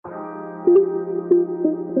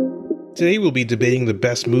Today we'll be debating the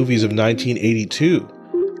best movies of 1982,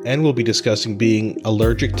 and we'll be discussing being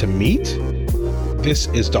allergic to meat. This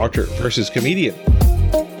is Doctor versus Comedian.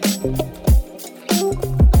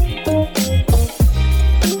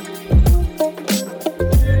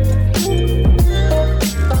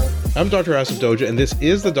 I'm Dr. Asif Doja, and this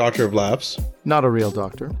is the Doctor of Laughs. Not a real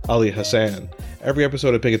doctor. Ali Hassan. Every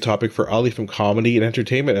episode I pick a topic for Ali from comedy and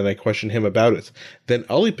entertainment, and I question him about it. Then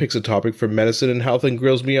Ali picks a topic from medicine and health and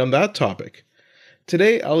grills me on that topic.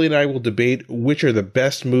 Today, Ali and I will debate which are the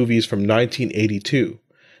best movies from 1982.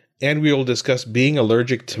 And we will discuss being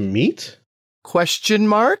allergic to meat? Question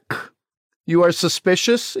mark? You are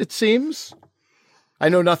suspicious, it seems. I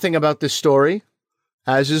know nothing about this story,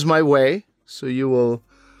 as is my way, so you will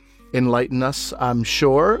enlighten us, I'm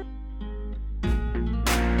sure.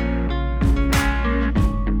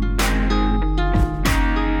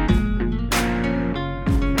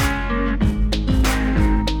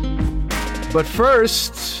 But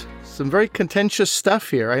first, some very contentious stuff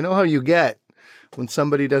here. I know how you get when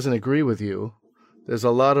somebody doesn't agree with you. There's a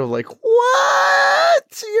lot of like,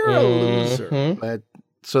 what? You're a loser. But,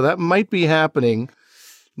 so that might be happening.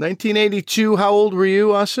 1982, how old were you,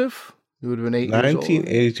 Asif? You would have been 8 years old.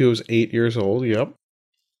 1982 was 8 years old, yep.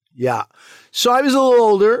 Yeah. So I was a little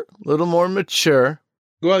older, a little more mature.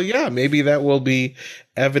 Well, yeah, maybe that will be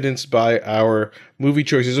evidenced by our movie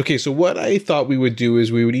choices. Okay, so what I thought we would do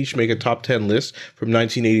is we would each make a top 10 list from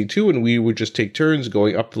 1982, and we would just take turns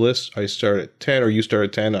going up the list. I start at 10, or you start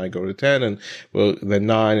at 10, I go to 10, and then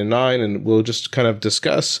 9 and 9, and we'll just kind of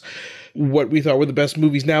discuss what we thought were the best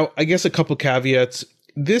movies. Now, I guess a couple caveats.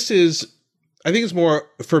 I think it's more,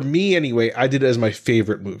 for me anyway, I did it as my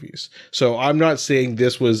favorite movies. So I'm not saying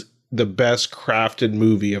this was the best crafted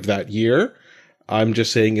movie of that year. I'm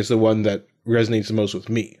just saying it's the one that resonates the most with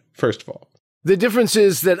me, first of all. The difference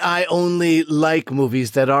is that I only like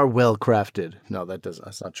movies that are well crafted. No,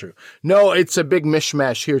 that's not true. No, it's a big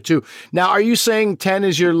mishmash here too. Now, are you saying 10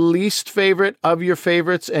 is your least favorite of your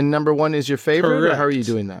favorites and number 1 is your favorite? Correct. Or how are you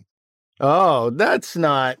doing that? Oh, that's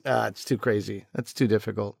not, it's too crazy. That's too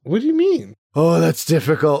difficult. What do you mean? Oh, that's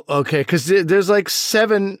difficult. Okay, because there's like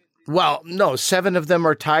 7. Well, no, 7 of them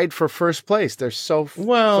are tied for first place. They're so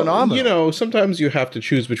phenomenal. You know, sometimes you have to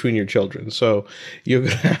choose between your children, so you're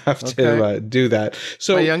going to have to do that.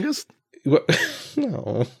 So, my youngest?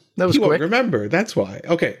 No. That was quick. Won't remember. That's why.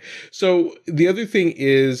 Okay. So the other thing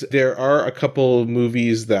is there are a couple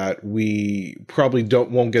movies that we probably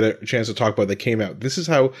won't get a chance to talk about that came out. This is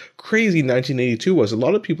how crazy 1982 was. A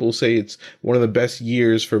lot of people say it's one of the best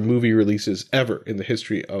years for movie releases ever in the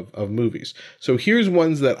history of movies. So here's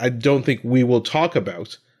ones that I don't think we will talk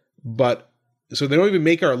about, but so they don't even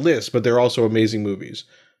make our list, but they're also amazing movies.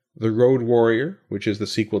 The Road Warrior, which is the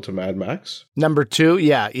sequel to Mad Max. Number 2,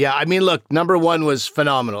 yeah. I mean, look, number 1 was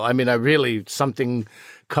phenomenal. I mean, something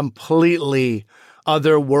completely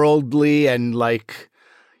otherworldly and like,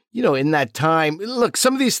 you know, in that time. Look,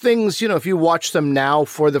 some of these things, you know, if you watch them now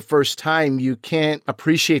for the first time, you can't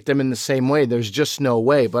appreciate them in the same way. There's just no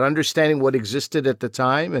way. But understanding what existed at the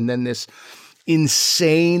time and then this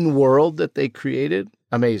insane world that they created,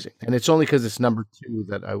 amazing. And it's only because it's number 2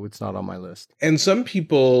 that it's not on my list. And some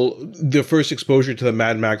people, the first exposure to the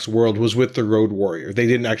Mad Max world was with the Road Warrior. They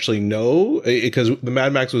didn't actually know because the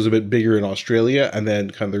Mad Max was a bit bigger in Australia, and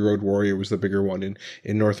then kind of the Road Warrior was the bigger one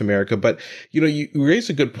in North America. But, you know, you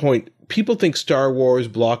raised a good point. People think Star Wars,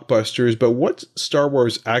 blockbusters, but what Star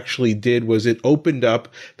Wars actually did was it opened up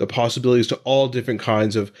the possibilities to all different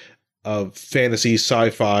kinds of fantasy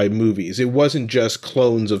sci-fi movies. It wasn't just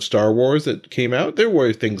clones of Star Wars that came out. There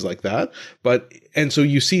were things like that. And so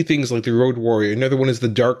you see things like The Road Warrior. Another one is The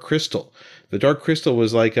Dark Crystal. The Dark Crystal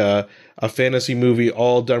was like a fantasy movie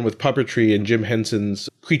all done with puppetry and Jim Henson's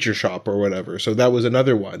Creature Shop or whatever. So that was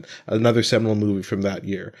another one, another seminal movie from that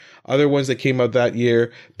year. Other ones that came out that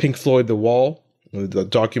year, Pink Floyd The Wall, the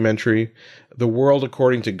documentary, The World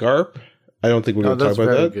According to Garp. I don't think we're going to talk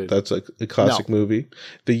about that. Good. That's a classic movie.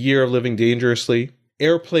 The Year of Living Dangerously.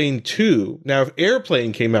 Airplane 2. Now, if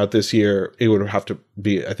Airplane came out this year, it would have to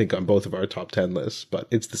be, I think, on both of our top 10 lists, but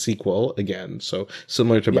it's the sequel again. So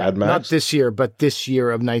similar to Mad Max. Not this year, but this year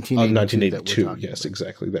of 1982. Of 1982, yes,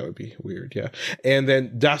 exactly. That would be weird, yeah. And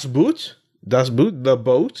then Das Boot, The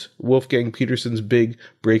Boat, Wolfgang Petersen's big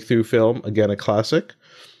breakthrough film, again, a classic.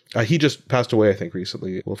 He just passed away, I think,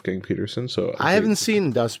 recently, Wolfgang Petersen. So I haven't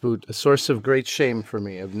seen Das Boot, a source of great shame for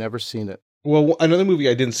me. I've never seen it. Well, another movie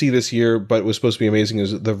I didn't see this year, but was supposed to be amazing,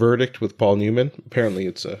 is The Verdict with Paul Newman. Apparently,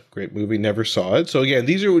 it's a great movie. Never saw it. So again,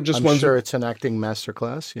 these are just I'm ones sure it's an acting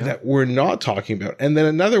masterclass. Yeah. that we're not talking about. And then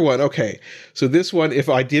another one. Okay, so this one, if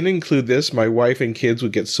I didn't include this, my wife and kids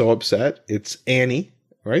would get so upset. It's Annie.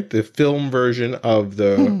 Right, the film version of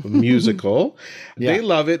the musical. Yeah. They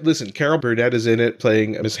love it. Listen, Carol Burnett is in it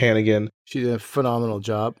playing Miss Hannigan. She did a phenomenal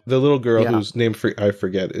job. The little girl Yeah. whose name I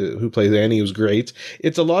forget, who plays Annie, was great.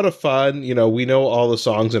 It's a lot of fun. You know, we know all the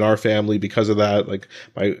songs in our family because of that. Like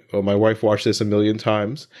my wife watched this a million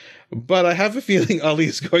times. But I have a feeling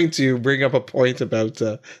Ali's going to bring up a point about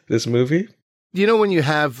this movie. You know, when you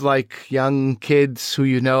have like young kids who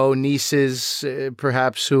you know, nieces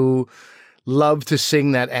perhaps, who love to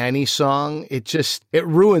sing that Annie song, it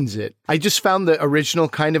ruins it. I just found the original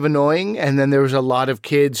kind of annoying, and then there was a lot of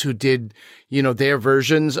kids who did, you know, their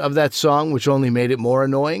versions of that song, which only made it more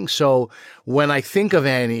annoying. So when I think of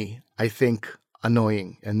Annie, I think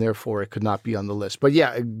annoying, and therefore it could not be on the list. But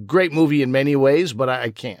yeah, a great movie in many ways, but I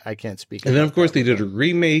can't speak. And then of course they did a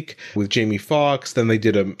remake with Jamie Foxx. Then they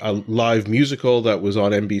did a live musical that was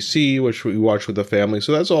on NBC, which we watched with the family.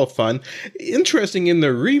 So that's all fun. Interesting, in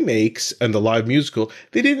the remakes and the live musical,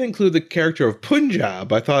 they didn't include the character of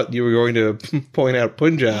Punjab. I thought you were going to point out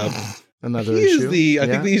Punjab. Another he issue. I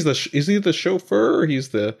think is he the chauffeur? Or he's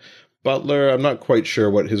the butler. I'm not quite sure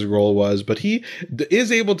what his role was, but he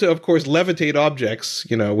is able to, of course, levitate objects,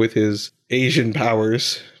 you know, with his Asian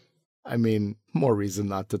powers. I mean, more reason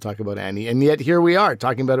not to talk about Annie. And yet here we are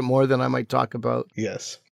talking about it more than I might talk about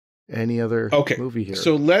any other movie here.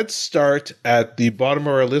 So let's start at the bottom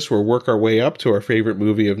of our list. We'll work our way up to our favorite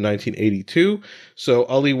movie of 1982. So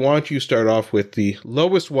Ali, why don't you start off with the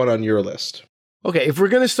lowest one on your list? Okay, if we're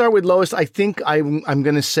going to start with lowest, I think I'm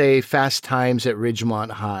going to say Fast Times at Ridgemont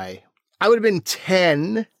High. I would have been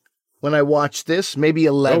 10 when I watched this, maybe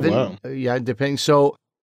 11. Oh, wow. Yeah, depending. So,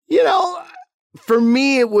 you know, for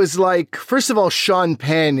me, it was like, first of all, Sean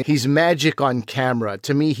Penn, he's magic on camera.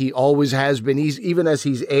 To me, he always has been. Even as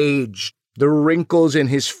he's aged, the wrinkles in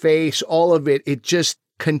his face, all of it, it just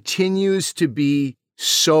continues to be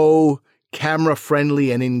so camera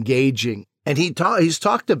friendly and engaging. And he's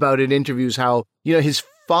talked about in interviews how, you know, his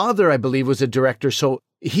father, I believe, was a director. So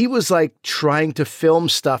he was like trying to film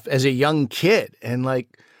stuff as a young kid. And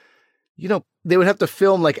like, you know, they would have to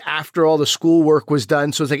film like after all the schoolwork was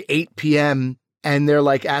done. So it's like 8 p.m. And they're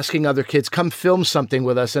like asking other kids, come film something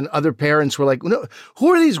with us. And other parents were like, no, who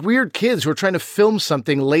are these weird kids who are trying to film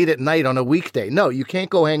something late at night on a weekday? No, you can't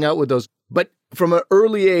go hang out with those. But from an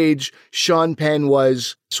early age, Sean Penn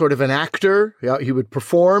was sort of an actor. He would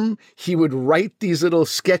perform, he would write these little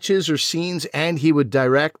sketches or scenes, and he would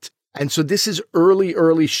direct. And so this is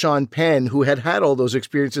early Sean Penn, who had all those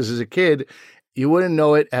experiences as a kid. You wouldn't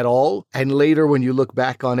know it at all. And later, when you look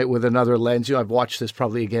back on it with another lens, you know, I've watched this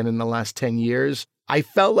probably again in the last 10 years. I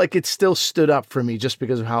felt like it still stood up for me just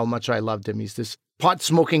because of how much I loved him. He's this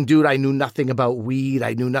pot-smoking dude. I knew nothing about weed.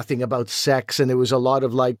 I knew nothing about sex. And it was a lot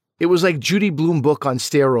of like, it was like Judy Blume book on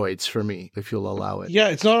steroids for me, if you'll allow it. Yeah,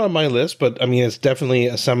 it's not on my list, but I mean, it's definitely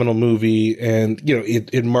a seminal movie. And, you know,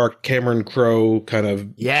 it marked Cameron Crowe kind of.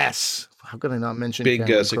 Yes. How could I not mention big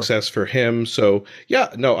success for him? So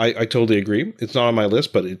yeah, no, I totally agree. It's not on my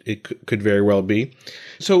list, but it could very well be.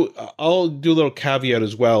 So I'll do a little caveat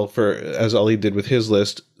as well for, as Ali did with his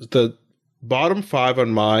list. The bottom 5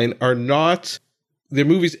 on mine are not, they're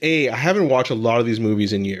movies. I haven't watched a lot of these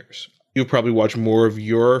movies in years. You'll probably watch more of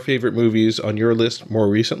your favorite movies on your list more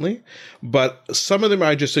recently, but some of them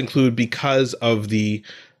I just include because of the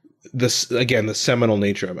seminal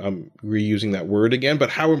nature. I'm reusing that word again, but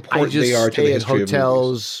how important they are to the history of movies. I just stay at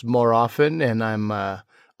hotels more often, and I'm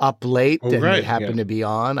up late and they happen to be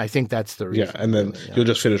on. I think that's the reason. Yeah, and then you'll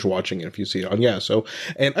just finish watching it if you see it on. Yeah, so,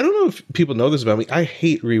 and I don't know if people know this about me. I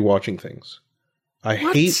hate rewatching things. I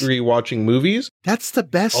hate rewatching movies. That's the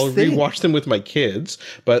best thing. I'll rewatch them with my kids,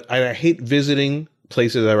 but I hate visiting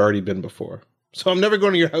places I've already been before. So I'm never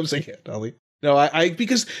going to your house again, Ali. No,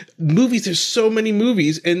 because movies, there's so many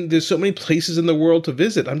movies and there's so many places in the world to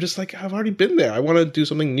visit. I'm just like, I've already been there. I want to do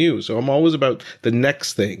something new. So I'm always about the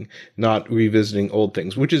next thing, not revisiting old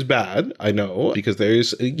things, which is bad. I know, because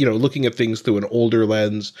there's, you know, looking at things through an older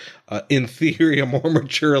lens, in theory, a more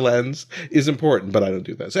mature lens is important, but I don't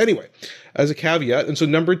do that. So anyway, as a caveat, and so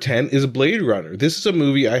number 10 is Blade Runner. This is a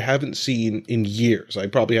movie I haven't seen in years. I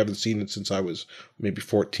probably haven't seen it since I was maybe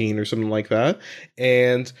 14 or something like that.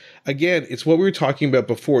 And again, it's what we were talking about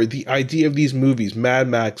before, the idea of these movies, Mad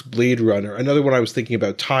Max, Blade Runner, another one I was thinking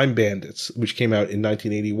about, Time Bandits, which came out in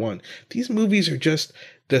 1981. These movies are just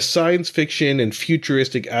the science fiction and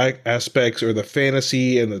futuristic aspects, or the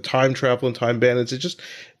fantasy and the time travel and Time Bandits. It's just,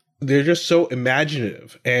 they're just so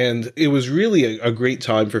imaginative. And it was really a great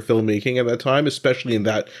time for filmmaking at that time, especially in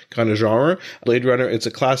that kind of genre. Blade Runner, it's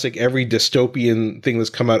a classic. Every dystopian thing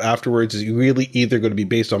that's come out afterwards is really either going to be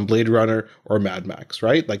based on Blade Runner or Mad Max,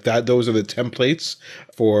 right? Like that, those are the templates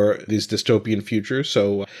for these dystopian futures.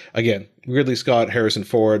 So again, Ridley Scott, Harrison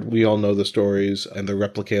Ford, we all know the stories and the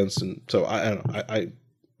replicants. And so I don't know, I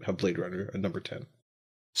have Blade Runner at number 10.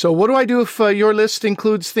 So what do I do if your list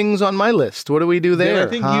includes things on my list? What do we do there? Then I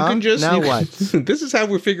think you can just... Now what? This is how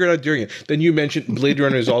we're figuring out doing it. Then you mentioned Blade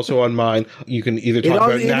Runner is also on mine. You can either talk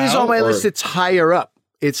about it now. It is on my list. It's higher up.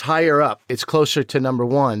 It's higher up. It's closer to number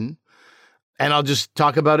 1. And I'll just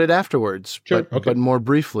talk about it afterwards. Sure. But more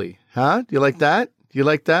briefly. Huh? Do you like that? Do you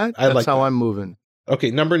like that? That's how I'm moving. Okay,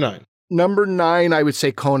 number 9. Number 9, I would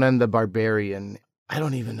say Conan the Barbarian. I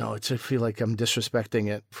don't even know. I feel like I'm disrespecting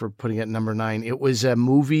it for putting it number 9. It was a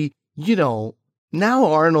movie, now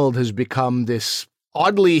Arnold has become this,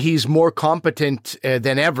 oddly, he's more competent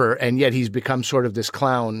than ever, and yet he's become sort of this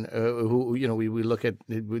clown who, we look at,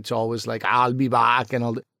 it's always like, I'll be back and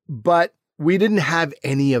all that. But we didn't have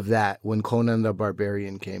any of that when Conan the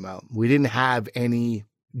Barbarian came out. We didn't have any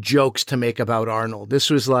jokes to make about Arnold. This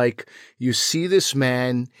was like, you see this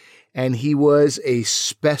man, and he was a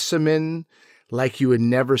specimen like you had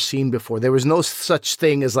never seen before. There was no such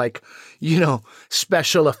thing as like,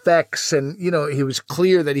 special effects. And, he was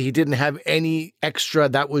clear that he didn't have any extra.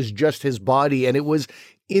 That was just his body. And it was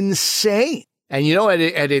insane. And,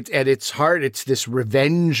 at its heart, it's this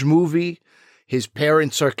revenge movie. His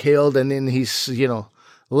parents are killed and then he's,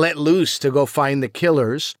 let loose to go find the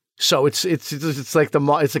killers. So it's like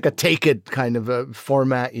a Take It kind of a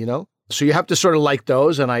format, So you have to sort of like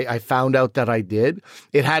those, and I found out that I did.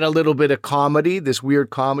 It had a little bit of comedy, this weird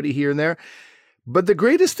comedy here and there. But the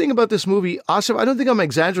greatest thing about this movie, Asif, I don't think I'm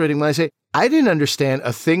exaggerating when I say I didn't understand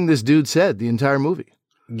a thing this dude said the entire movie.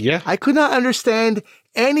 Yeah. I could not understand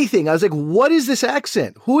anything. I was like, what is this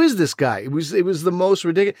accent? Who is this guy? It was the most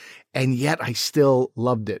ridiculous. And yet I still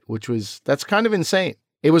loved it, that's kind of insane.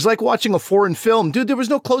 It was like watching a foreign film. Dude, there was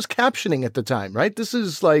no closed captioning at the time, right? This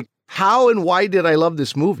is like, how and why did I love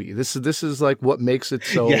this movie? This is like what makes it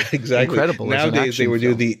so incredible. Nowadays, they would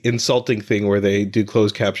do the insulting thing where they do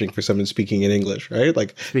closed captioning for someone speaking in English, right?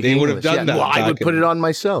 Like they would have done that. Well, I would put it on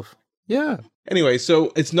myself. Yeah. Anyway,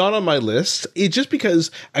 so it's not on my list. It's just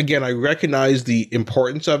because, again, I recognize the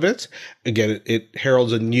importance of it. Again, it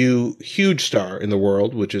heralds a new huge star in the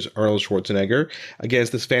world, which is Arnold Schwarzenegger. Again,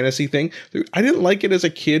 it's this fantasy thing. I didn't like it as a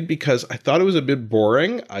kid because I thought it was a bit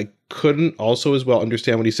boring. I couldn't also as well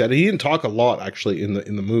understand what he said. He didn't talk a lot, actually, in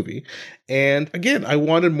the movie. And again, I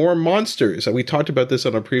wanted more monsters. We talked about this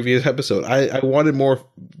on a previous episode. I wanted more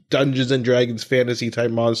Dungeons and Dragons fantasy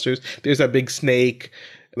type monsters. There's that big snake.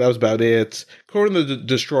 That was about it. Conan the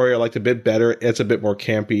Destroyer I liked a bit better. It's a bit more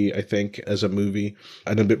campy, I think, as a movie,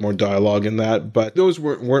 and a bit more dialogue in that. But those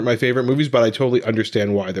weren't my favorite movies, but I totally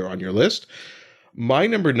understand why they're on your list. My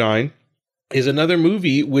number 9 is another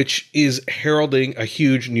movie which is heralding a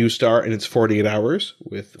huge new star in its 48 Hours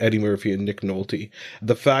with Eddie Murphy and Nick Nolte.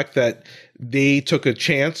 The fact that they took a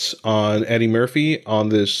chance on Eddie Murphy on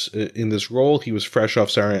this in this role. He was fresh off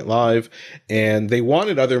Saturday Night Live, and they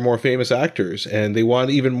wanted other more famous actors, and they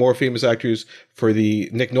wanted even more famous actors for the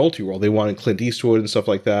Nick Nolte role. They wanted Clint Eastwood and stuff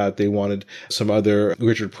like that. They wanted some other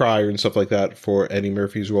Richard Pryor and stuff like that for Eddie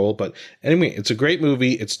Murphy's role. But anyway, it's a great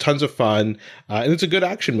movie. It's tons of fun, and it's a good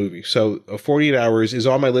action movie. So 48 Hours is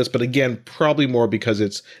on my list, but again, probably more because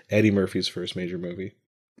it's Eddie Murphy's first major movie.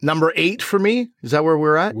 Number 8 for me. Is that where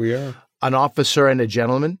we're at? We are. An Officer and a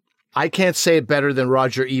Gentleman. I can't say it better than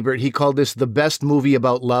Roger Ebert. He called this the best movie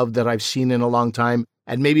about love that I've seen in a long time.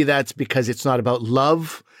 And maybe that's because it's not about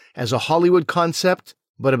love as a Hollywood concept,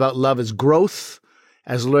 but about love as growth,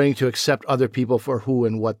 as learning to accept other people for who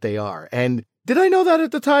and what they are. And did I know that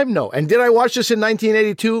at the time? No. And did I watch this in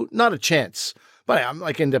 1982? Not a chance. But I'm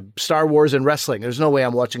like into Star Wars and wrestling. There's no way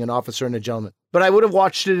I'm watching An Officer and a Gentleman. But I would have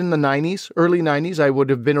watched it in the 90s, early 90s. I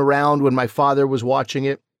would have been around when my father was watching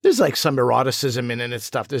it. There's like some eroticism in it and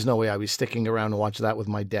stuff. There's no way I was sticking around and watch that with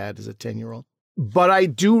my dad as a 10-year-old. But I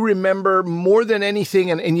do remember more than anything,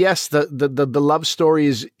 and yes, the love story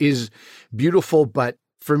is beautiful, but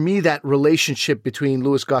for me, that relationship between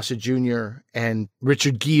Louis Gossett Jr. and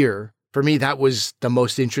Richard Gere, for me, that was the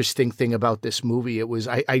most interesting thing about this movie. It was,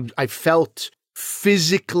 I felt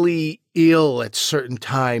physically ill at certain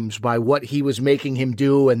times by what he was making him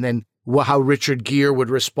do, and then how Richard Gere would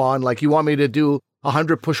respond, like, you want me to do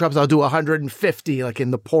 100 push-ups, I'll do 150, like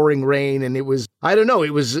in the pouring rain. And it was, I don't know,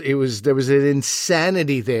 there was an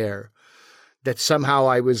insanity there that somehow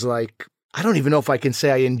I was like I don't even know if I can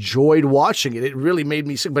say I enjoyed watching it. It really made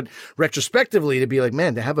me sick. But retrospectively, to be like,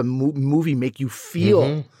 man, to have a movie make you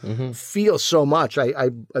feel so much.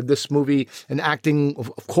 This movie and acting,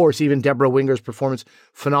 of course, even Deborah Winger's performance,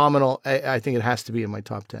 phenomenal. I think it has to be in my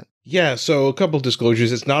top 10. Yeah, so a couple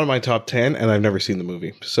disclosures. It's not in my top 10, and I've never seen the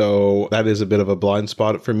movie. So that is a bit of a blind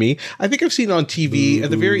spot for me. I think I've seen it on TV.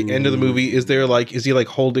 At the very end of the movie, is he like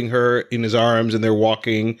holding her in his arms and they're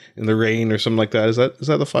walking in the rain or something like that? Is that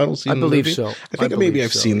the final scene? I believe so. I think maybe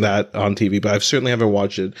I've seen that on TV, but I certainly haven't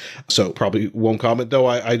watched it. So probably won't comment, though.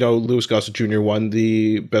 I know Louis Gossett Jr. won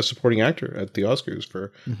the Best Supporting Actor at the Oscars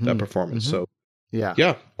for that performance. So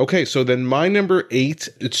yeah. Okay, so then my number 8,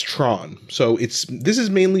 it's Tron. So this is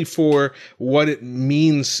mainly for what it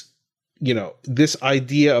means, this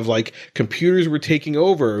idea of like computers were taking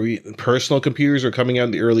over. Personal computers are coming out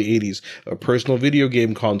in the early 80s, personal video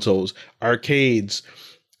game consoles, arcades,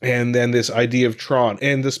 and then this idea of Tron.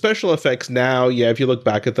 And the special effects now, if you look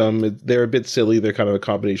back at them, they're a bit silly. They're kind of a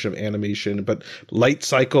combination of animation, but light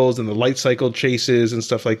cycles and the light cycle chases and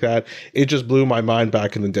stuff like that, it just blew my mind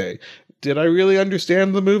back in the day. Did I really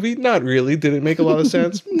understand the movie? Not really. Did it make a lot of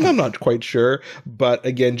sense? I'm not quite sure. But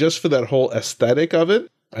again, just for that whole aesthetic of it,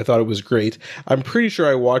 I thought it was great. I'm pretty sure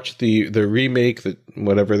I watched the remake,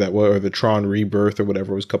 whatever that was, or the Tron Rebirth or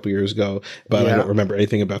whatever it was a couple years ago. But I don't remember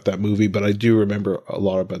anything about that movie. But I do remember a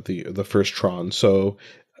lot about the first Tron. So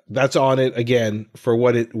that's on it again for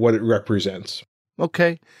what it represents.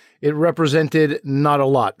 Okay. It represented not a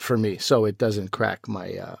lot for me, so it doesn't crack my,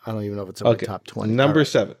 I don't even know if it's in my top 20. Number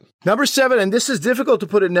 7. Number 7, and this is difficult to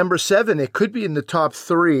put at number 7. It could be in the top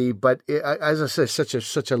 3, but as I said,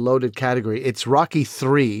 such a loaded category. It's Rocky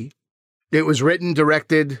III. It was written,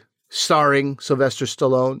 directed, starring Sylvester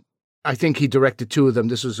Stallone. I think he directed 2 of them.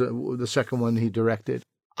 This was the second one he directed.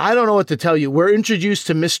 I don't know what to tell you. We're introduced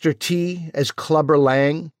to Mr. T as Clubber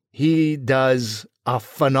Lang. He does a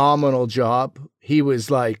phenomenal job. He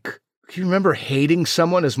was like, can you remember hating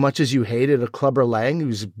someone as much as you hated a Clubber Lang? He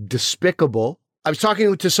was despicable. I was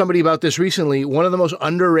talking to somebody about this recently. One of the most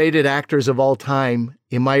underrated actors of all time,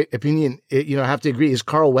 in my opinion, I have to agree, is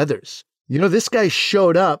Carl Weathers. This guy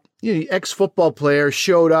showed up, ex-football player,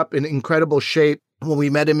 showed up in incredible shape when we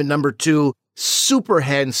met him at number 2, super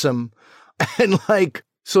handsome. And like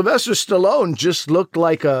Sylvester Stallone just looked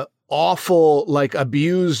like a awful, like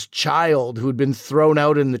abused child who'd been thrown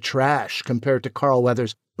out in the trash compared to Carl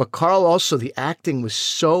Weathers. But Carl also, the acting was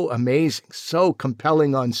so amazing, so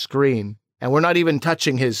compelling on screen. And we're not even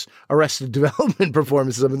touching his Arrested Development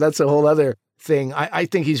performances. I mean, that's a whole other thing. I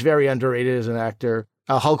think he's very underrated as an actor.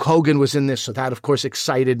 Hulk Hogan was in this, so that, of course,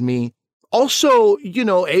 excited me. Also,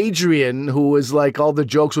 Adrian, who was like all the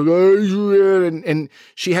jokes, like, Adrian, and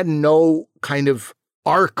she had no kind of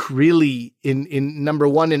arc really in number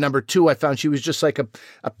 1 and number 2. I found she was just like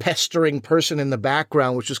a pestering person in the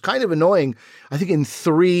background, which was kind of annoying. I think in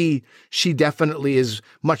 3, she definitely is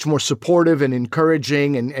much more supportive and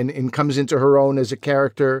encouraging and comes into her own as a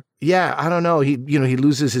character. Yeah, I don't know. He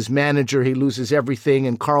loses his manager, he loses everything,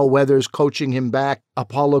 and Carl Weathers coaching him back,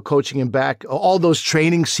 Apollo coaching him back, all those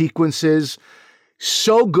training sequences.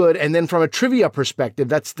 So good. And then from a trivia perspective,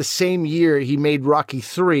 that's the same year he made Rocky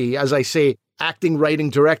III. As I say, acting,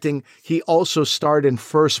 writing, directing. He also starred in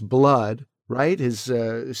First Blood, right?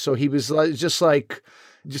 So he was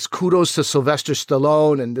just kudos to Sylvester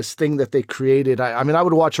Stallone and this thing that they created. I mean, I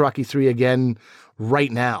would watch Rocky III again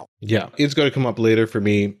right now. Yeah, it's going to come up later for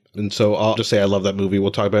me. And so I'll just say I love that movie.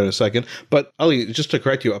 We'll talk about it in a second. But Ali, just to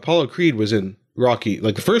correct you, Apollo Creed was in Rocky,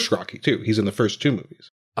 like the first Rocky too. He's in the first 2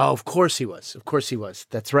 movies. Oh, of course he was. Of course he was.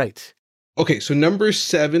 That's right. Okay, so number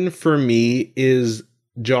 7 for me is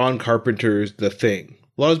John Carpenter's The Thing.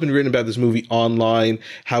 A lot has been written about this movie online,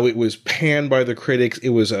 how it was panned by the critics. It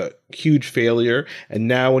was a huge failure. And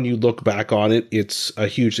now when you look back on it, it's a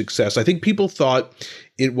huge success. I think people thought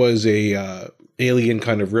it was a Alien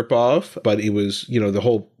kind of ripoff, but it was, the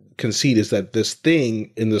whole conceit is that this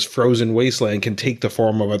thing in this frozen wasteland can take the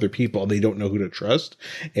form of other people. They don't know who to trust.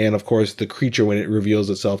 And of course, the creature, when it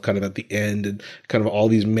reveals itself kind of at the end and kind of all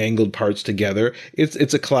these mangled parts together,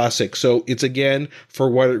 it's a classic. So it's, again, for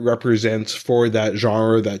what it represents for that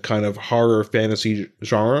genre, that kind of horror fantasy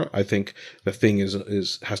genre, I think The Thing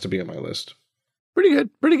has to be on my list. Pretty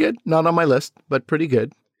good. Not on my list, but pretty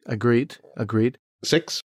good. Agreed.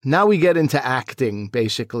 6. Now we get into acting,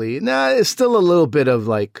 basically. Now, it's still a little bit of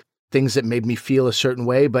like things that made me feel a certain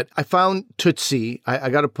way, but I found Tootsie. I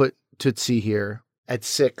got to put Tootsie here at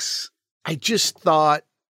 6. I just thought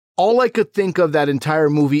all I could think of that entire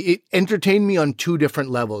movie, it entertained me on 2 different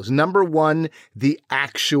levels. Number 1, the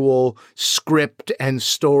actual script and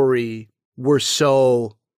story were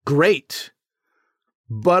so great.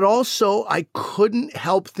 But also, I couldn't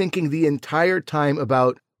help thinking the entire time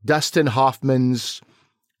about Dustin Hoffman's,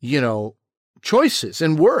 choices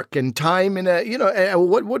and work and time in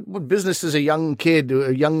what business does a young kid,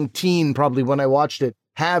 a young teen probably when I watched it,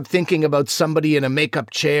 have thinking about somebody in a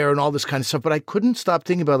makeup chair and all this kind of stuff. But I couldn't stop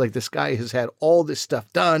thinking about like this guy has had all this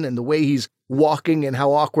stuff done and the way he's walking and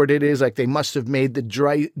how awkward it is. Like they must have made the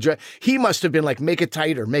dry. He must have been like, make it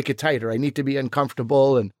tighter. I need to be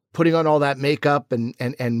uncomfortable, and putting on all that makeup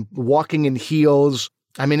and walking in heels.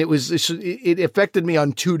 I mean, it affected me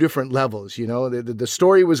on two different levels. The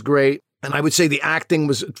story was great. And I would say the acting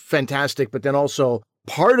was fantastic, but then also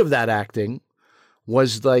part of that acting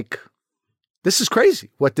was like, this is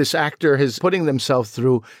crazy what this actor is putting themselves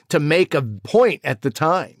through to make a point at the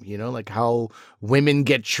time, like how women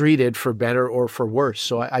get treated for better or for worse.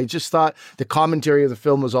 So I just thought the commentary of the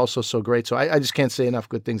film was also so great. So I just can't say enough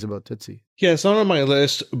good things about Tootsie. Yeah, it's not on my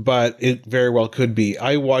list, but it very well could be.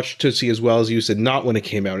 I watched Tootsie as well, as you said, not when it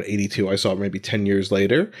came out in 82. I saw it maybe 10 years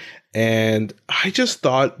later. And I just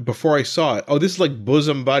thought before I saw it, oh, this is like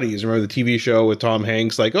Bosom Buddies. Remember the TV show with Tom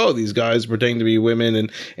Hanks? Like, oh, these guys pretending to be women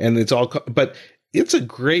and it's all, but it's a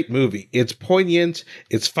great movie. It's poignant.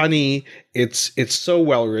 It's funny. It's so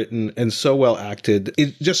well written and so well acted.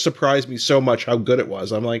 It just surprised me so much how good it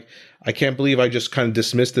was. I'm like, I can't believe I just kind of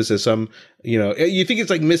dismissed this as some, you think it's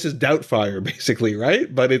like Mrs. Doubtfire basically,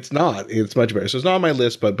 right? But it's not. It's much better. So it's not on my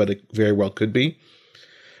list, but it very well could be.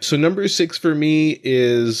 So number 6 for me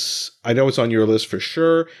is, I know it's on your list for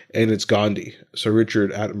sure, and it's Gandhi. So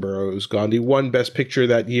Richard Attenborough's Gandhi won Best Picture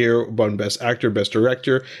that year, won Best Actor, Best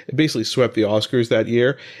Director. It basically swept the Oscars that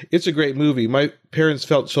year. It's a great movie. My parents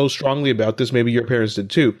felt so strongly about this. Maybe your parents did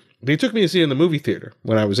too. They took me to see it in the movie theater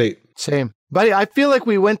when I was 8. Same. Buddy, I feel like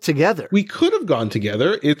we went together. We could have gone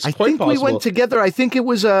together. It's quite possible. I think we went together. I think it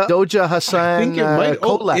was a Doja Hassan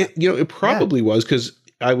collab. It probably was, because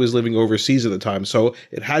I was living overseas at the time, so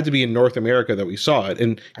it had to be in North America that we saw it.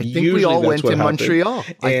 And I think we all went in Montreal.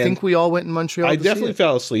 I definitely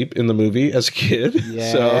fell asleep in the movie as a kid.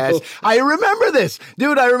 Yes. So. I remember this.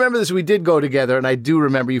 Dude, I remember this. We did go together, and I do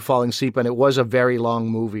remember you falling asleep, and it was a very long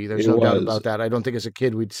movie. There's no doubt about that. I don't think as a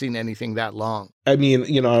kid we'd seen anything that long. I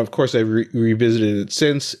mean, of course, I've revisited it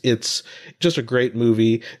since. It's just a great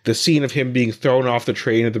movie. The scene of him being thrown off the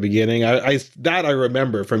train at the beginning, I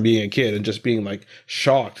remember from being a kid and just being like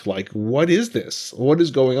shocked, like, what is this? What is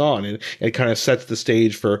going on? And it kind of sets the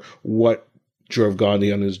stage for what drove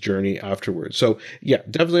Gandhi on his journey afterwards. So yeah,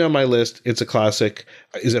 definitely on my list. It's a classic.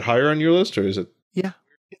 Is it higher on your list, or is it? Yeah,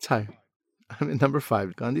 it's higher. I'm at number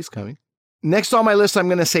 5. Gandhi's coming. Next on my list, I'm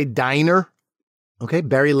going to say Diner. Okay,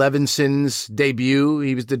 Barry Levinson's debut.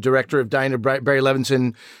 He was the director of Diner. Barry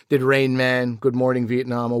Levinson did Rain Man, Good Morning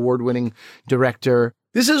Vietnam, award-winning director.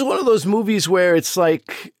 This is one of those movies where it's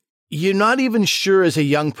like, you're not even sure as a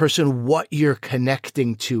young person what you're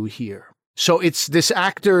connecting to here. So it's this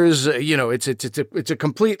actor's, it's a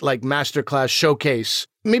complete like masterclass showcase.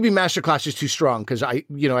 Maybe masterclass is too strong because I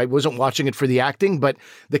wasn't watching it for the acting, but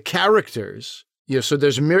the characters, so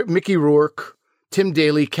there's Mickey Rourke, Tim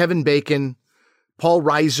Daly, Kevin Bacon, Paul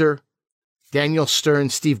Reiser, Daniel Stern,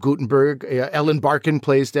 Steve Guttenberg, Ellen Barkin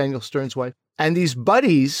plays Daniel Stern's wife. And these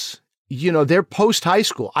buddies, they're post-high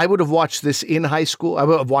school. I would have watched this in high school. I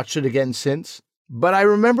would have watched it again since. But I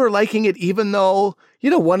remember liking it even though,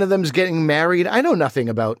 one of them's getting married. I know nothing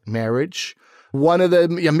about marriage. One of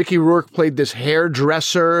them, Mickey Rourke played this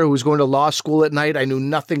hairdresser who was going to law school at night. I knew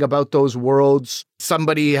nothing about those worlds.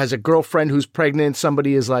 Somebody has a girlfriend who's pregnant.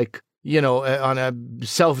 Somebody is like, on a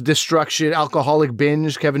self-destruction, alcoholic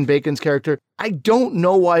binge, Kevin Bacon's character. I don't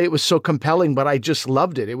know why it was so compelling, but I just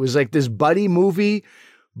loved it. It was like this buddy movie,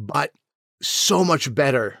 but so much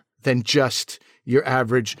better than just your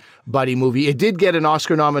average buddy movie. It did get an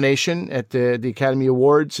Oscar nomination at the Academy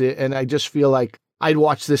Awards, and I just feel like I'd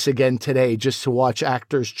watch this again today just to watch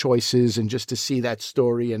actors' choices and just to see that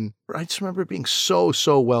story. And I just remember it being so,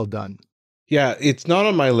 so well done. Yeah, it's not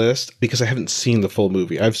on my list because I haven't seen the full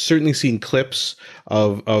movie. I've certainly seen clips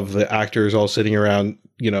of the actors all sitting around,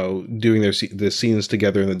 doing the scenes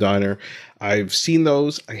together in the diner. I've seen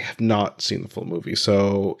those. I have not seen the full movie.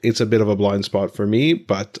 So it's a bit of a blind spot for me,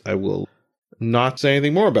 but I will not say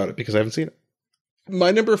anything more about it because I haven't seen it.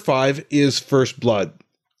 My number 5 is First Blood.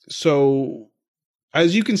 So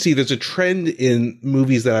as you can see, there's a trend in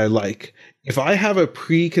movies that I like. If I have a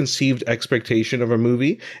preconceived expectation of a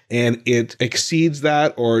movie and it exceeds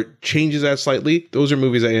that or changes that slightly, those are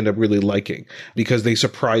movies I end up really liking because they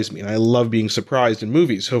surprise me. And I love being surprised in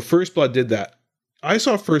movies. So First Blood did that. I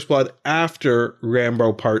saw First Blood after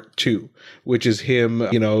Rambo Part 2, which is him,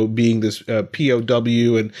 being this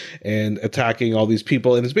POW and attacking all these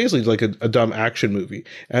people. And it's basically like a dumb action movie.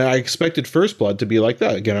 And I expected First Blood to be like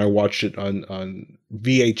that. Again, I watched it on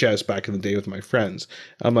VHS back in the day with my friends.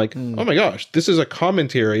 I'm like, oh my gosh, this is a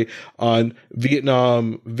commentary on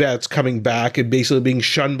Vietnam vets coming back and basically being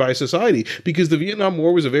shunned by society, because the Vietnam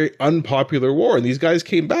War was a very unpopular war. And these guys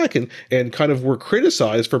came back and kind of were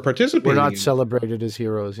criticized for participating. We're not celebrated as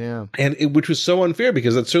heroes, yeah. And which was so unfair,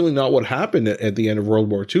 because that's certainly not what happened at the end of World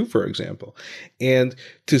War II, for example. And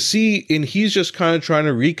to see, and he's just kind of trying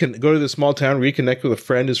to go to the small town, reconnect with a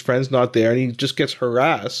friend. His friend's not there, and he just gets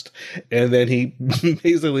harassed. And then he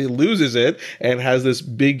basically loses it and has this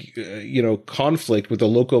big, conflict with the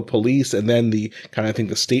local police. And then the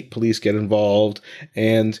state police get involved.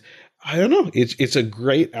 And I don't know. It's a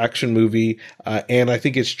great action movie, and I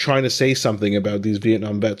think it's trying to say something about these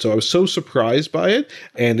Vietnam vets. So I was so surprised by it,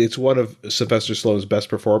 and it's one of Sylvester Stallone's best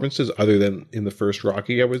performances, other than in the first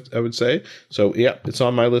Rocky, I would say. So yeah, it's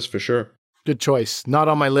on my list for sure. Good choice. Not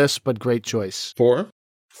on my list, but great choice. 4?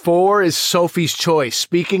 4 is Sophie's Choice.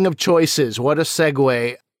 Speaking of choices, what a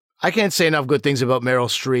segue. I can't say enough good things about Meryl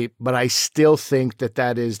Streep, but I still think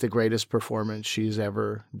that is the greatest performance she's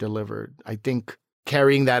ever delivered. I think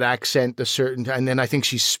carrying that accent and then I think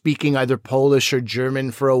she's speaking either Polish or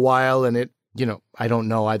German for a while, and it, I don't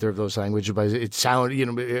know either of those languages, but it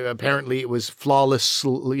sounded, apparently it was flawless,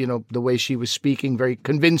 the way she was speaking, very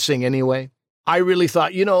convincing anyway. I really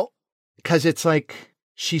thought, because it's like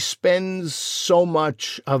she spends so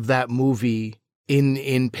much of that movie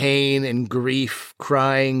in pain and grief,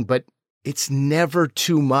 crying, but it's never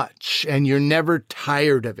too much, and you're never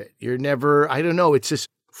tired of it. You're never, I don't know, it's this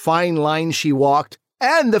fine line she walked.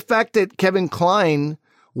 And the fact that Kevin Kline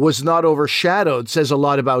was not overshadowed says a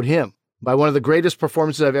lot about him. By one of the greatest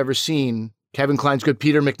performances I've ever seen, Kevin Kline's good.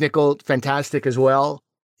 Peter McNichol, fantastic as well.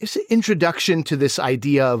 It's an introduction to this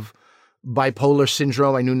idea of bipolar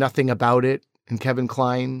syndrome. I knew nothing about it, and Kevin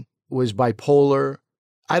Kline was bipolar.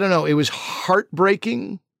 I don't know, it was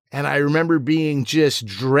heartbreaking, and I remember being just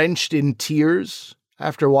drenched in tears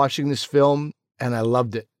after watching this film, and I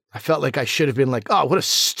loved it. I felt like I should have been like, oh, what a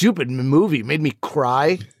stupid movie. It made me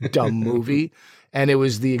cry. Dumb movie. And it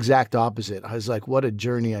was the exact opposite. I was like, what a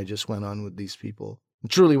journey I just went on with these people.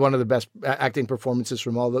 Truly one of the best acting performances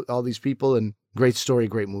from all these people, and great story,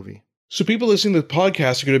 great movie. So people listening to the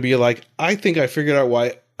podcast are going to be like, I think I figured out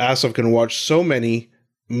why Asaf can watch so many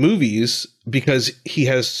movies, because he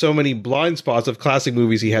has so many blind spots of classic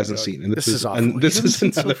movies he hasn't seen. And this is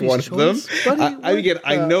another one of them.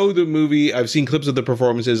 I know the movie. I've seen clips of the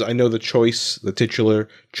performances. I know the titular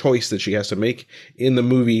choice that she has to make in the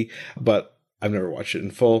movie, but I've never watched it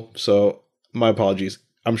in full. So my apologies.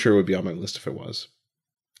 I'm sure it would be on my list if it was.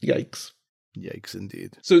 Yikes. Yikes,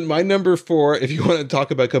 indeed. So my number 4, if you want to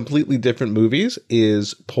talk about completely different movies,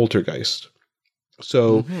 is Poltergeist.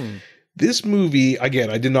 So this movie, again,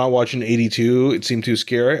 I did not watch in 82. It seemed too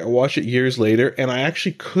scary. I watched it years later, and I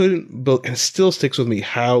actually couldn't believe, and it still sticks with me,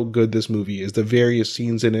 how good this movie is. The various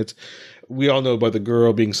scenes in it. We all know about the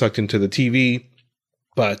girl being sucked into the TV,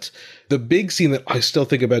 but the big scene that I still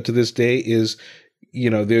think about to this day is,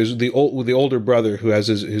 there's the older brother who has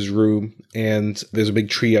his room, and there's a big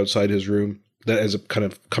tree outside his room that ends up kind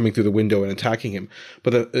of coming through the window and attacking him.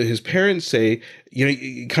 But his parents say,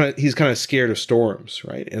 he's kind of scared of storms,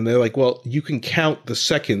 right? And they're like, well, you can count the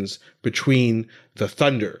seconds between the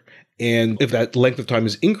thunder. And if that length of time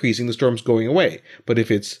is increasing, the storm's going away. But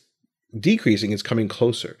if it's decreasing, it's coming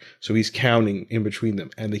closer. So he's counting in between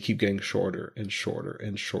them, and they keep getting shorter and shorter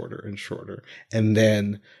and shorter and shorter. And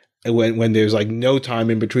then when there's like no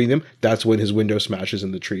time in between them, that's when his window smashes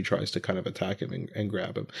and the tree tries to kind of attack him and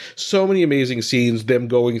grab him. So many amazing scenes, them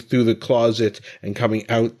going through the closet and coming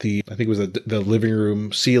out I think it was the living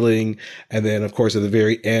room ceiling. And then of course at the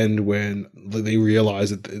very end, when they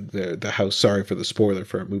realize that the house, sorry for the spoiler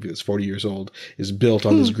for a movie that's 40 years old, is built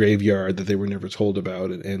on this graveyard that they were never told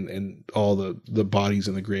about, and all the bodies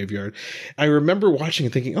in the graveyard. I remember watching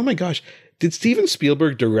and thinking, oh my gosh, did Steven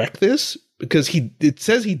Spielberg direct this? Because it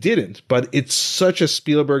says he didn't, but it's such a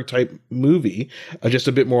Spielberg type movie, just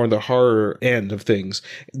a bit more on the horror end of things.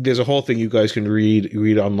 There's a whole thing you guys can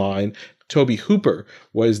read online. Tobe Hooper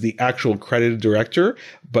was the actual credited director,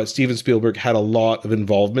 but Steven Spielberg had a lot of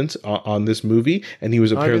involvement on this movie, and he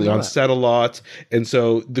was apparently on set a lot. And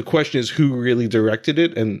so the question is, who really directed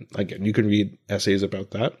it? And again, you can read essays about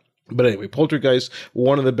that. But anyway, Poltergeist,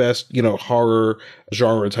 one of the best, horror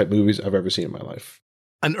genre type movies I've ever seen in my life.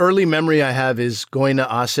 An early memory I have is going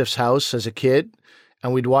to Asif's house as a kid,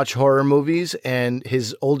 and we'd watch horror movies, and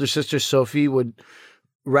his older sister Sophie would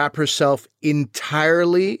wrap herself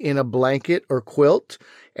entirely in a blanket or quilt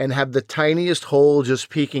and have the tiniest hole just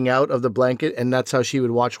peeking out of the blanket. And that's how she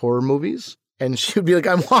would watch horror movies. And she would be like,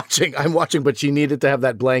 I'm watching. But she needed to have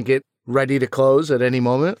that blanket ready to close at any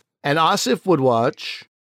moment. And Asif would watch.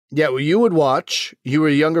 Yeah, well, you would watch. You were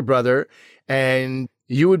a younger brother and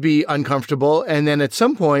you would be uncomfortable. And then at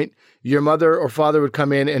some point, your mother or father would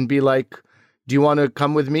come in and be like, do you want to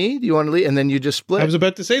come with me? Do you want to leave? And then you just split. I was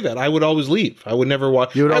about to say that. I would always leave. I would never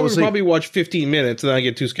watch. I would probably watch 15 minutes and then I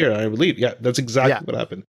get too scared and I would leave. Yeah, that's exactly what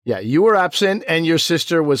happened. Yeah, you were absent and your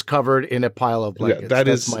sister was covered in a pile of blankets. Yeah,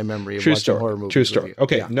 that's my memory of watching horror movies. True story.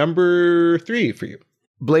 Okay, number 3 for you.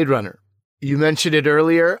 Blade Runner. You mentioned it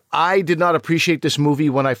earlier. I did not appreciate this movie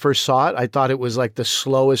when I first saw it. I thought it was like the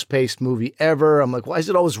slowest paced movie ever. I'm like, why is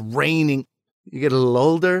it always raining? You get a little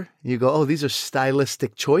older, you go, oh, these are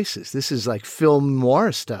stylistic choices. This is like film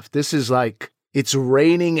noir stuff. This is like, it's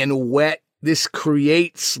raining and wet. This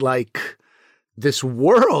creates like this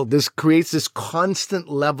world. This creates this constant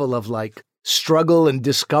level of like struggle and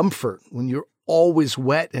discomfort when you're always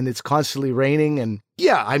wet and it's constantly raining. And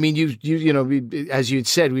yeah, I mean, you know, as you'd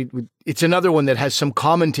said, it's another one that has some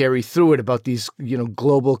commentary through it about these, you know,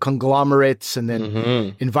 global conglomerates and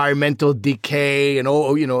then environmental decay and,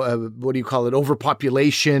 what do you call it?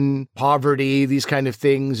 Overpopulation, poverty, these kind of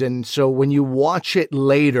things. And so when you watch it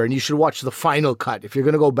later, and you should watch the final cut, if you're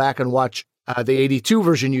going to go back and watch the 82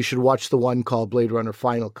 version, you should watch the one called Blade Runner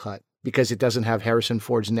Final Cut, because it doesn't have Harrison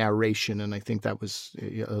Ford's narration. And I think that was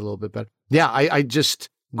a little bit better. Yeah, I just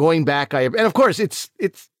going back, and of course it's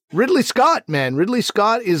Ridley Scott, man. Ridley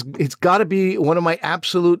Scott it's got to be one of my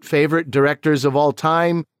absolute favorite directors of all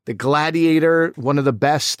time. The Gladiator, one of the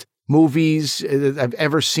best movies I've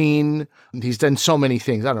ever seen. He's done so many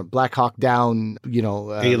things. I don't know, Black Hawk Down,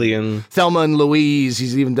 Alien, Thelma and Louise. He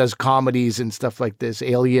even does comedies and stuff like this.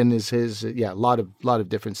 Alien is his, a lot of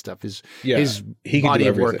different stuff. His body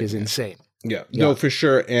of work is insane. Yeah, no, for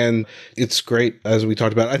sure. And it's great, as we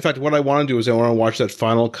talked about. In fact, what I want to do is I want to watch that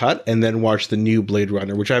final cut and then watch the new Blade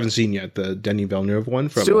Runner, which I haven't seen yet, the Denis Villeneuve one.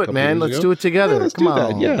 Let's do it, man. Let's do it together. Yeah, Come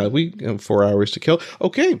on. Yeah, we have 4 hours to kill.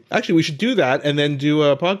 Okay, actually, we should do that and then do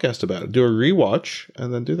a podcast about it. Do a rewatch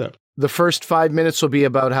and then do that. The first 5 minutes will be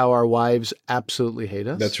about how our wives absolutely hate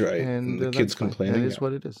us. That's right. And the kids complaining. That is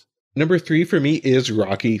what it is. Number 3 for me is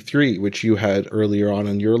Rocky 3, which you had earlier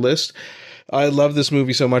on your list. I love this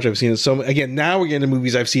movie so much. I've seen it again, now we're getting to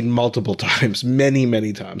movies I've seen multiple times, many,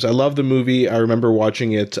 many times. I love the movie. I remember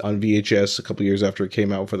watching it on VHS a couple years after it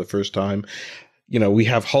came out for the first time. You know, we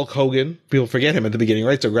have Hulk Hogan. People forget him at the beginning,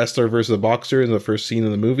 right? It's a wrestler versus a boxer in the first scene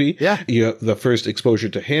of the movie. Yeah. You have the first exposure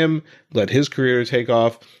to him, let his career take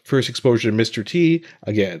off. First exposure to Mr. T.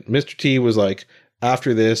 Again, Mr. T was like,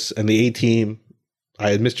 after this and the A-Team, I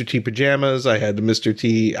had Mr. T pajamas. I had the Mr.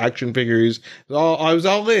 T action figures. I was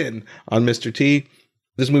all in on Mr. T.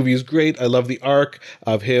 This movie is great. I love the arc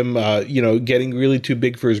of him, getting really too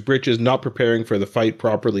big for his britches, not preparing for the fight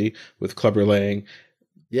properly with Clubber Lang,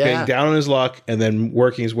 getting down on his luck, and then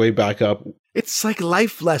working his way back up. It's like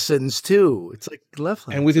life lessons, too. It's like life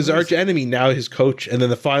lessons. And with his arch enemy, now his coach, and then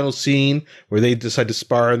the final scene where they decide to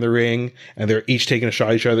spar in the ring, and they're each taking a shot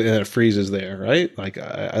at each other, and then it freezes there, right? Like,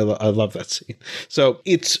 I love that scene. So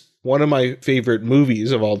it's one of my favorite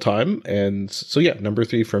movies of all time. And so, yeah, number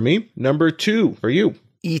 3 for me. Number 2 for you.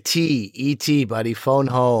 E.T., buddy, Phone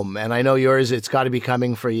Home. And I know yours, it's got to be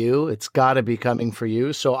coming for you. It's got to be coming for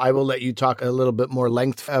you. So I will let you talk a little bit more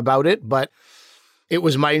length about it. But it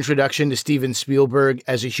was my introduction to Steven Spielberg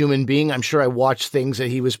as a human being. I'm sure I watched things that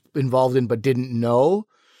he was involved in but didn't know.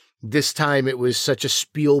 This time it was such a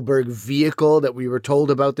Spielberg vehicle that we were told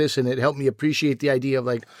about this, and it helped me appreciate the idea of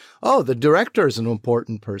like, oh, the director is an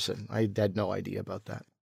important person. I had no idea about that.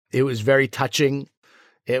 It was very touching.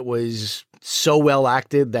 It was so well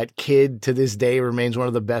acted. That kid to this day remains one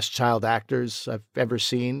of the best child actors I've ever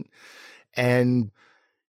seen. And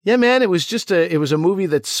yeah, man, it was a movie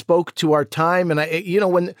that spoke to our time. And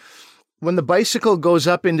when the bicycle goes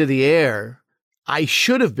up into the air, I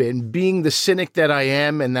should have been, being the cynic that I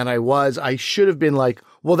am and that I should have been like,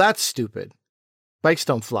 well, that's stupid. Bikes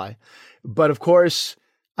don't fly. But of course,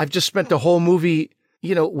 I've just spent the whole movie,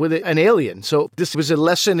 with an alien. So this was a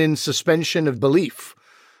lesson in suspension of belief,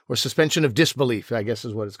 or suspension of disbelief, I guess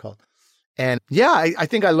is what it's called. And yeah, I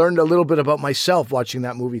think I learned a little bit about myself watching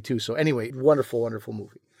that movie too. So anyway, wonderful, wonderful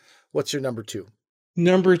movie. What's your number 2?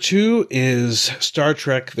 Number 2 is Star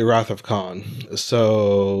Trek: The Wrath of Khan.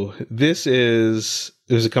 So does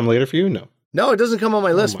it come later for you? No. No, it doesn't come on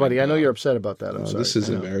my list, buddy. God. I know you're upset about that. I'm sorry. This is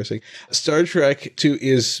embarrassing. Star Trek 2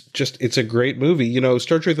 is just, it's a great movie. You know,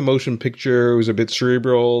 Star Trek the Motion Picture was a bit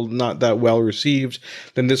cerebral, not that well received.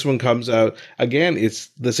 Then this one comes out. Again, it's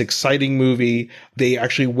this exciting movie. They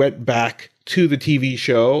actually went back to the TV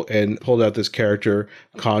show and pulled out this character,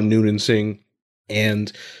 Khan Noonan Singh,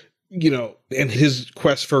 and and his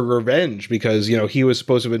quest for revenge, because, he was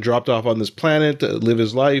supposed to have been dropped off on this planet to live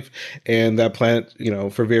his life. And that planet,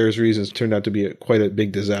 for various reasons, turned out to be quite a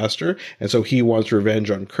big disaster. And so he wants revenge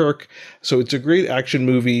on Kirk. So it's a great action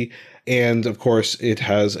movie. And of course, it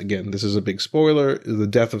has, again, this is a big spoiler, the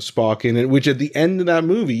death of Spock in it, which at the end of that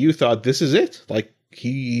movie, you thought, this is it. Like,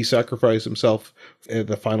 he sacrificed himself at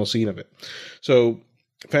the final scene of it. So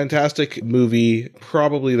fantastic movie,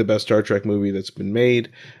 probably the best Star Trek movie that's been made.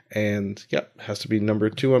 And has to be number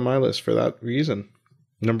 2 on my list for that reason.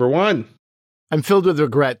 Number 1. I'm filled with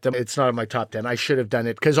regret that it's not in my top 10. I should have done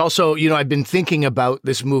it. Because also, I've been thinking about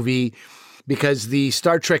this movie because the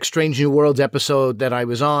Star Trek Strange New Worlds episode that I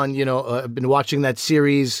was on, I've been watching that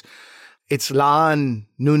series. It's La'an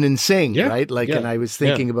Noonan Singh, right? And I was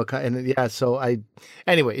thinking about,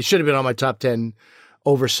 anyway, it should have been on my top 10.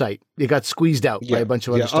 Oversight. It got squeezed out by a bunch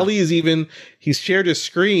of other stuff. Ali is he's shared a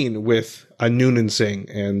screen with a Noonan Singh,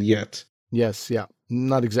 and yet. Yes,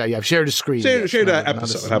 not exactly. I've shared a screen. Shared an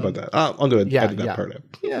episode. How about that? I'm going to edit that part out.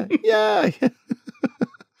 Yeah.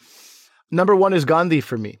 Number 1 is Gandhi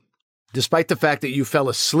for me. Despite the fact that you fell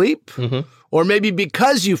asleep, or maybe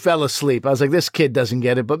because you fell asleep, I was like, this kid doesn't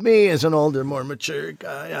get it, but me as an older, more mature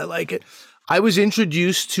guy, I like it. I was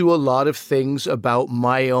introduced to a lot of things about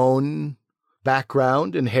my own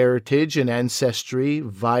background and heritage and ancestry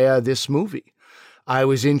via this movie. I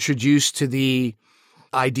was introduced to the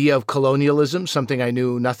idea of colonialism, something I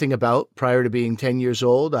knew nothing about prior to being 10 years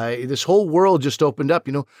old. This whole world just opened up,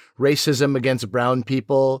 racism against brown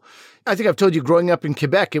people. I think I've told you, growing up in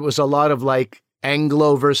Quebec, it was a lot of like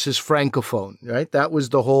Anglo versus Francophone, right? That was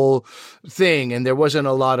the whole thing. And there wasn't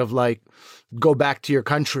a lot of like, go back to your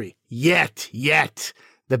country yet.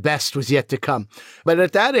 The best was yet to come. But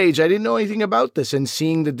at that age, I didn't know anything about this. And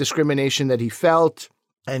seeing the discrimination that he felt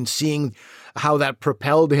and seeing how that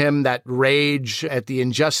propelled him, that rage at the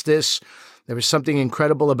injustice, there was something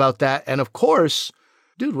incredible about that. And of course,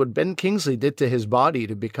 dude, what Ben Kingsley did to his body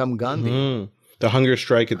to become Gandhi. Mm-hmm. The hunger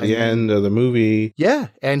strike at the end of the movie. Yeah.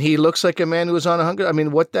 And he looks like a man who was on a hunger. I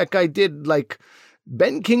mean, what that guy did, like,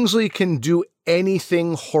 Ben Kingsley can do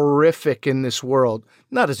anything horrific in this world,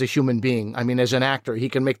 not as a human being. I mean, as an actor, he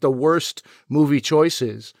can make the worst movie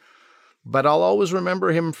choices, but I'll always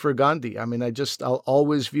remember him for Gandhi. I mean, I'll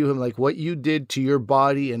always view him like what you did to your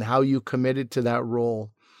body and how you committed to that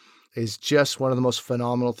role is just one of the most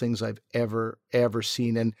phenomenal things I've ever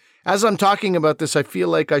seen. And as I'm talking about this, I feel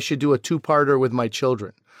like I should do a 2-parter with my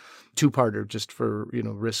children. 2-parter just for,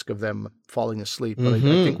 risk of them falling asleep. But I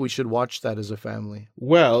think we should watch that as a family.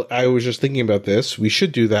 Well, I was just thinking about this. We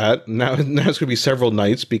should do that. Now it's going to be several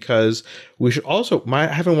nights because we should also, I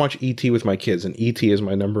haven't watched E.T. with my kids, and E.T. is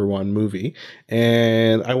my number 1 movie.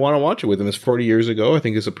 And I want to watch it with them. It's 40 years ago. I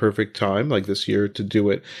think it's a perfect time, like this year, to do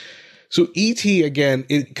it. So E.T., again,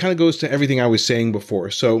 it kind of goes to everything I was saying before.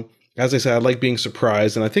 So as I said, I like being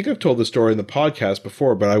surprised. And I think I've told the story in the podcast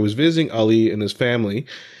before, but I was visiting Ali and his family,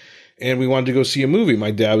 and we wanted to go see a movie. My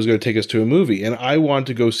dad was going to take us to a movie, and I wanted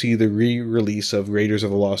to go see the re-release of Raiders of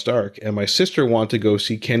the Lost Ark, and my sister wanted to go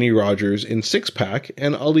see Kenny Rogers in Six Pack,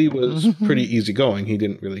 and Ali was pretty easygoing. He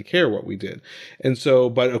didn't really care what we did. And so,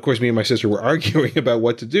 but of course, me and my sister were arguing about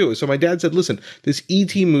what to do. So my dad said, listen, this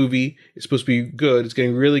E.T. movie is supposed to be good. It's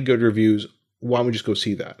getting really good reviews. Why don't we just go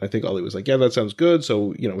see that? I think Ali was like, yeah, that sounds good.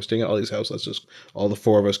 So, we're staying at Ali's house. Let's just, all the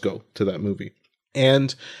 4 of us go to that movie.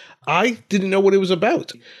 And I didn't know what it was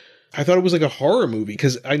about. I thought it was like a horror movie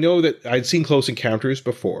because I know that I'd seen Close Encounters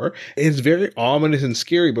before. It's very ominous and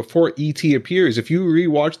scary before E.T. appears. If you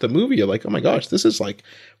rewatch the movie, you're like, oh my gosh, this is like,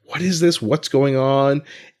 what is this? What's going on?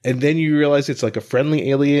 And then you realize it's like a friendly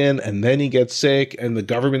alien, and then he gets sick, and the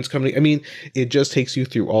government's coming. I mean, it just takes you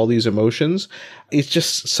through all these emotions. It's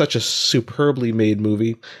just such a superbly made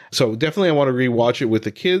movie. So definitely I want to rewatch it with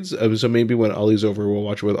the kids. So maybe when Ali's over, we'll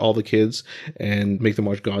watch it with all the kids and make them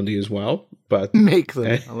watch Gandhi as well. But make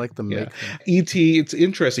them. I like them. Make them. E.T., it's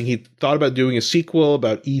interesting. He thought about doing a sequel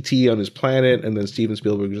about E.T. on his planet, and then Steven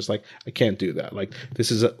Spielberg was just like, I can't do that. Like,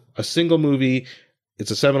 this is a single movie. It's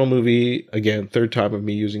a seminal movie. Again, 3rd time of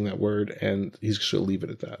me using that word, and he's just going to leave it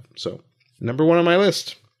at that. So, number 1 on my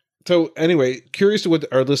list. So, anyway, curious to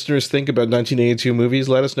what our listeners think about 1982 movies.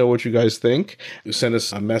 Let us know what you guys think. Send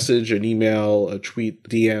us a message, an email, a tweet,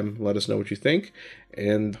 DM. Let us know what you think.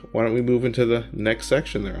 And why don't we move into the next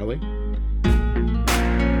section there, Ali?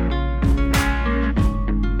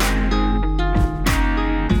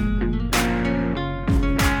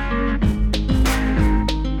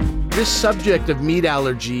 This subject of meat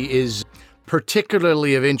allergy is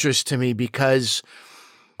particularly of interest to me because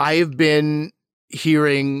I have been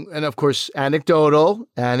hearing, and of course, anecdotal,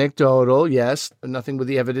 yes, nothing with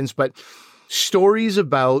the evidence, but stories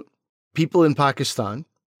about people in Pakistan,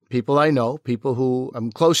 people I know, people who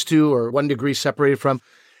I'm close to or 1 degree separated from,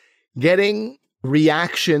 getting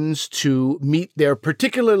reactions to meat there,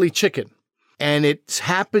 particularly chicken. And it's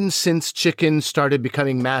happened since chicken started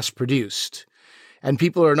becoming mass produced. And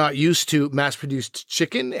people are not used to mass-produced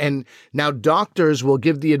chicken. And now doctors will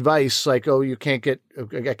give the advice like, oh, I can't get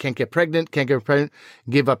pregnant,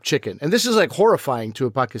 give up chicken. And this is like horrifying to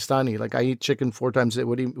a Pakistani. Like, I eat chicken 4 times a day.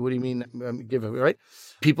 What do you mean? Give it, right?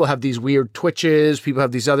 People have these weird twitches. People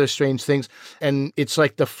have these other strange things. And it's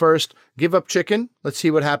like the first, give up chicken. Let's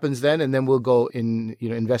see what happens then. And then we'll go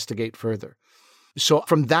investigate further. So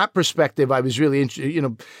from that perspective, I was really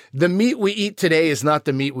interested. The meat we eat today is not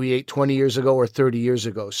the meat we ate 20 years ago or 30 years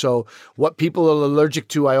ago. So what people are allergic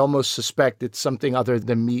to, I almost suspect it's something other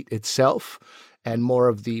than meat itself and more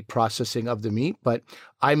of the processing of the meat. But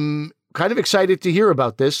I'm kind of excited to hear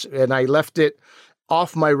about this, and I left it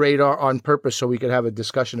off my radar on purpose so we could have a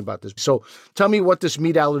discussion about this. So tell me what this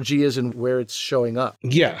meat allergy is and where it's showing up.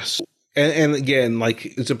 Yes. And again, like,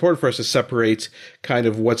 it's important for us to separate kind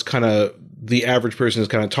of what's kind of the average person is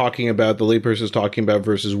kind of talking about, the layperson is talking about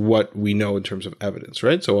versus what we know in terms of evidence,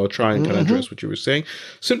 right? So I'll try and kind of address what you were saying.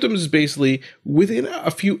 Symptoms is basically within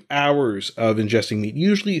a few hours of ingesting meat,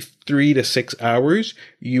 usually 3 to 6 hours,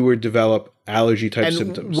 you would develop allergy type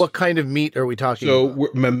symptoms. What kind of meat are we talking about? So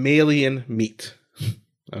mammalian meat.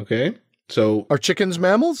 Okay. So are chickens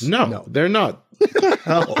mammals? No, they're not.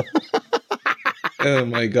 Hell. Oh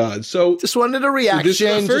my God. So just wanted a reaction. This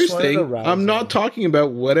is the first thing. I'm not talking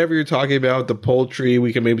about whatever you're talking about, the poultry.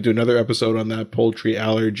 We can maybe do another episode on that poultry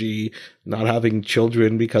allergy, not having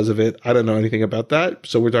children because of it. I don't know anything about that.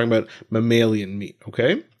 So we're talking about mammalian meat.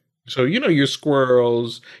 Okay. So, your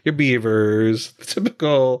squirrels, your beavers, the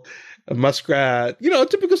typical muskrat,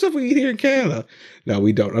 typical stuff we eat here in Canada. No,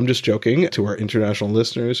 we don't. I'm just joking to our international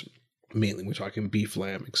listeners. Mainly we're talking beef,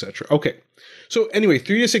 lamb, etc. Okay. So anyway,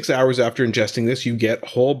 3 to 6 hours after ingesting this, you get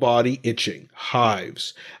whole body itching,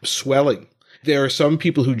 hives, swelling. There are some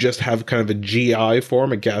people who just have kind of a GI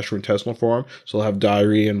form, a gastrointestinal form, so they'll have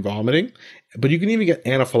diarrhea and vomiting. But you can even get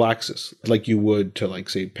anaphylaxis, like you would to, like,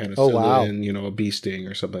 say, penicillin, a bee sting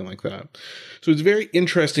or something like that. So it's a very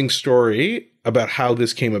interesting story about how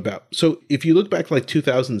this came about. So if you look back to, like,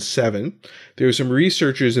 2007, there were some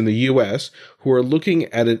researchers in the US who are looking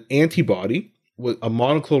at an antibody, a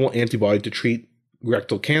monoclonal antibody to treat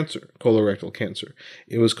rectal cancer, colorectal cancer.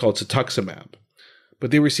 It was called cetuximab.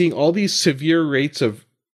 But they were seeing all these severe rates of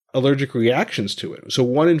allergic reactions to it. So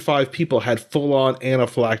 1 in 5 people had full-on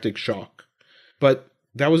anaphylactic shock. But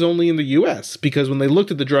that was only in the US, because when they looked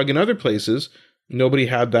at the drug in other places, nobody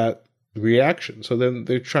had that reaction. So then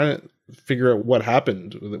they're trying to figure out what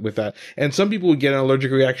happened with that. And some people would get an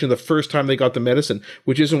allergic reaction the first time they got the medicine,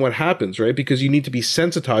 which isn't what happens, right? Because you need to be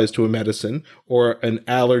sensitized to a medicine or an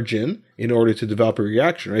allergen in order to develop a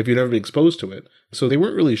reaction, right? If you've never been exposed to it. So they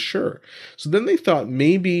weren't really sure. So then they thought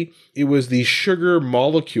maybe it was these sugar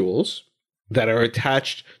molecules that are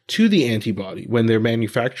attached to the antibody when they're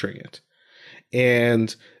manufacturing it.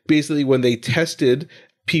 And basically when they tested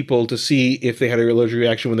people to see if they had an allergic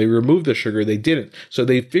reaction when they removed the sugar, they didn't. So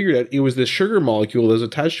they figured out it was this sugar molecule that's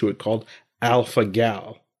attached to it called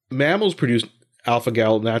alpha-gal. Mammals produce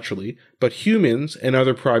alpha-gal naturally, but humans and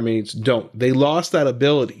other primates don't. They lost that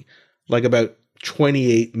ability like about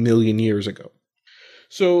 28 million years ago.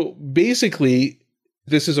 So basically,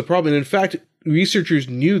 this is a problem. And in fact, researchers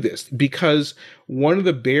knew this because one of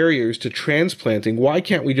the barriers to transplanting, why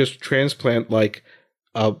can't we just transplant like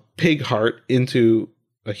a pig heart into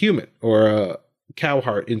a human or a cow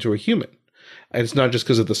heart into a human? And it's not just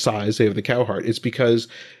because of the size, say, of the cow heart. It's because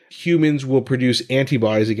humans will produce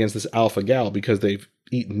antibodies against this alpha-gal because they've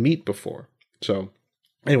eaten meat before. So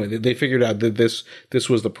anyway, they figured out that this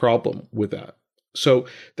was the problem with that. So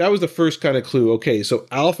that was the first kind of clue. Okay, so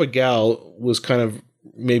alpha-gal was kind of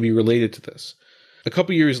maybe related to this. A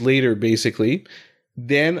couple years later, basically,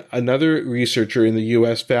 then another researcher in the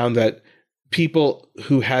US found that people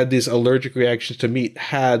who had these allergic reactions to meat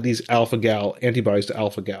had these alpha-gal, antibodies to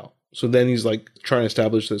alpha-gal. So then he's like trying to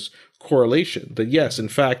establish this correlation that yes, in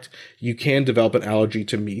fact, you can develop an allergy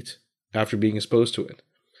to meat after being exposed to it.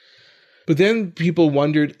 But then people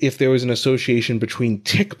wondered if there was an association between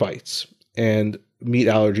tick bites and meat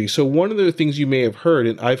allergy. So one of the things you may have heard,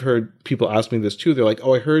 and I've heard people ask me this too, they're like,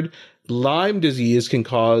 oh, I heard Lyme disease can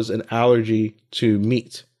cause an allergy to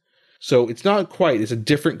meat. So it's not quite, it's a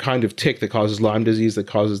different kind of tick that causes Lyme disease that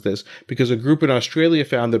causes this, because a group in Australia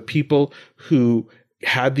found that people who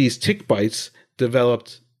had these tick bites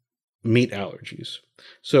developed meat allergies.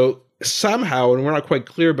 So somehow, and we're not quite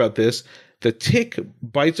clear about this, the tick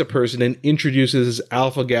bites a person and introduces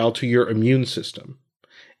alpha-gal to your immune system.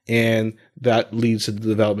 And that leads to the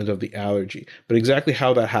development of the allergy. But exactly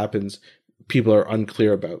how that happens, people are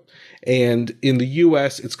unclear about. And in the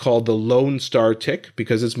US, it's called the Lone Star tick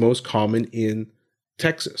because it's most common in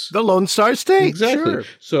Texas. The Lone Star State. Exactly. Sure.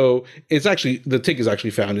 So it's actually, the tick is actually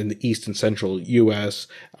found in the east and central US,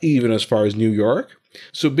 even as far as New York.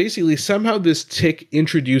 So basically, somehow this tick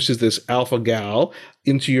introduces this alpha-gal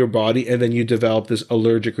into your body, and then you develop this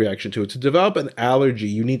allergic reaction to it. To develop an allergy,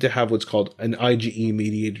 you need to have what's called an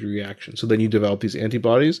IgE-mediated reaction. So then you develop these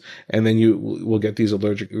antibodies, and then you will get these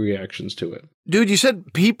allergic reactions to it. Dude, you said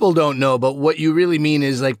people don't know, but what you really mean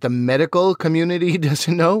is like the medical community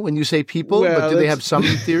doesn't know when you say people, Well, but do they have some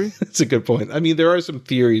theory? That's a good point. I mean, there are some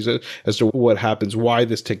theories as to what happens, why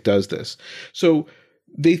this tick does this. So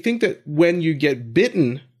they think that when you get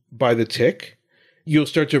bitten by the tick, you'll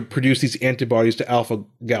start to produce these antibodies to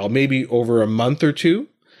alpha-gal, maybe over a month or two,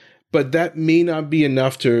 but that may not be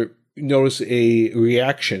enough to notice a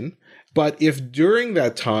reaction. But if during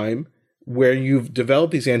that time where you've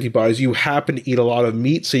developed these antibodies, you happen to eat a lot of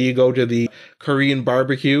meat, so you go to the Korean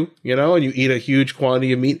barbecue, and you eat a huge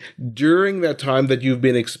quantity of meat, during that time that you've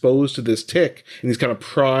been exposed to this tick and it's kind of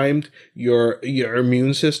primed your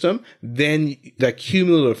immune system, then that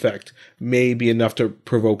cumulative effect may be enough to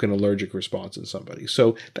provoke an allergic response in somebody.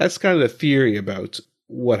 So that's kind of the theory about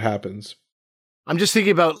what happens. I'm just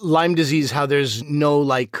thinking about Lyme disease, how there's no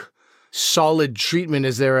solid treatment.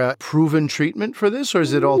 Is there a proven treatment for this, or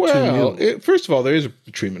is it all too new? First of all, there is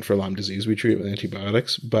a treatment for Lyme disease. We treat it with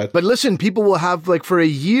antibiotics, but listen, people will have for a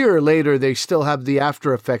year later, they still have the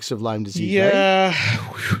after effects of Lyme disease. Yeah,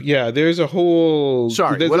 right? Yeah. There's a whole.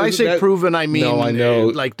 Sorry, when I say proven, I mean no, I know.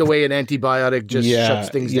 Like the way an antibiotic just shuts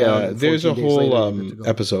things down. Yeah, there's a whole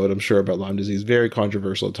episode, I'm sure, about Lyme disease. Very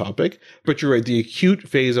controversial topic, but you're right. The acute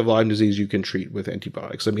phase of Lyme disease you can treat with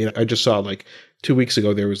antibiotics. I mean, I just saw 2 weeks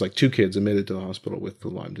ago there was 2 kids admitted to the hospital with the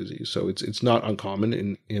Lyme disease. So it's not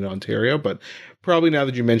uncommon in Ontario, but probably now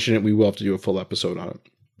that you mention it, we will have to do a full episode on it.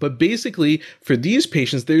 But basically, for these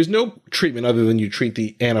patients, there's no treatment other than you treat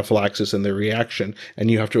the anaphylaxis and the reaction, and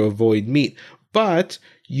you have to avoid meat. But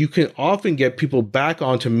you can often get people back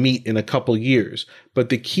onto meat in a couple years. But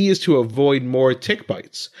the key is to avoid more tick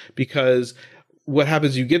bites, because what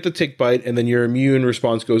happens, you get the tick bite and then your immune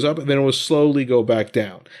response goes up and then it will slowly go back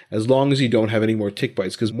down as long as you don't have any more tick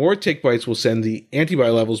bites, because more tick bites will send the antibody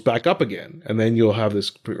levels back up again and then you'll have this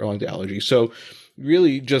prolonged allergy. So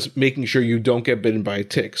really just making sure you don't get bitten by a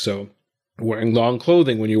tick. So wearing long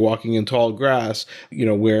clothing when you're walking in tall grass,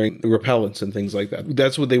 wearing repellents and things like that.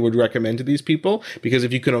 That's what they would recommend to these people, because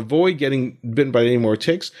if you can avoid getting bitten by any more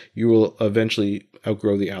ticks, you will eventually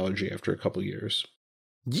outgrow the allergy after a couple years.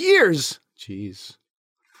 Years? Jeez.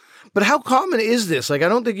 But how common is this? I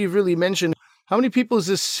don't think you've really mentioned, how many people is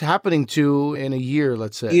this happening to in a year,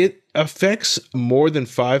 let's say? It affects more than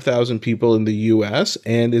 5,000 people in the U.S.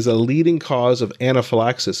 and is a leading cause of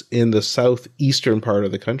anaphylaxis in the southeastern part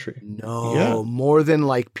of the country. No, more than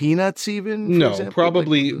peanuts even? No, example?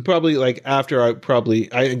 probably after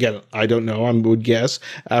I don't know, I would guess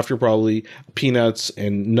after probably peanuts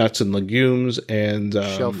and nuts and legumes and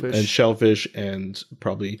shellfish and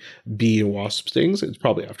probably bee and wasp stings. It's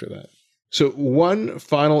probably after that. So one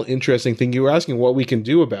final interesting thing, you were asking what we can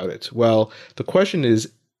do about it. Well, the question is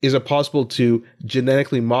it possible to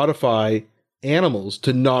genetically modify animals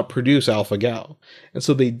to not produce alpha-gal? And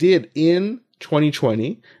so they did in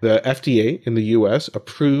 2020, the FDA in the US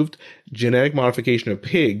approved genetic modification of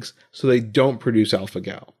pigs so they don't produce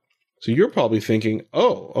alpha-gal. So you're probably thinking,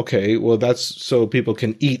 oh, okay, well, that's so people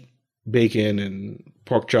can eat bacon and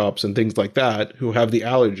pork chops and things like that who have the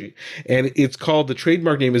allergy. And it's called, the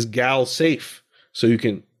trademark name is Gal Safe. So you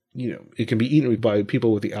can, it can be eaten by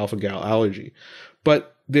people with the alpha-gal allergy.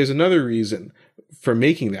 But there's another reason for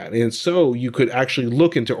making that. And so you could actually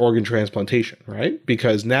look into organ transplantation, right?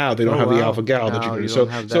 Because now they don't have the alpha-gal that you can do.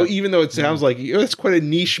 So even though it sounds like it's quite a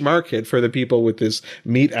niche market for the people with this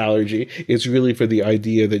meat allergy, it's really for the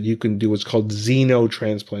idea that you can do what's called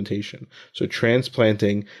xenotransplantation. So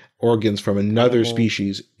transplanting organs from another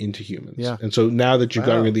species into humans. Yeah. And so now that you've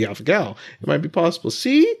gotten rid of the alpha-gal, it might be possible.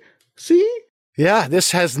 See? Yeah,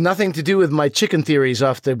 this has nothing to do with my chicken theories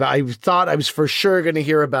I thought I was for sure going to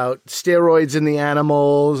hear about steroids in the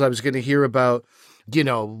animals. I was going to hear about,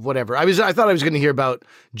 whatever. I thought I was going to hear about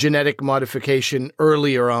genetic modification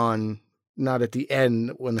earlier on. not at the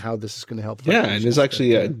end when how this is going to help. Yeah, and it's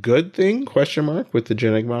actually a good thing, question mark, with the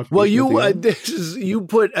genetic modification. Well, you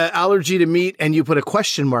put allergy to meat and you put a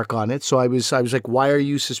question mark on it. So I was like, why are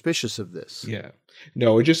you suspicious of this? Yeah.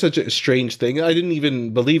 No, it's just such a strange thing. I didn't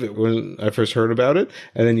even believe it when I first heard about it.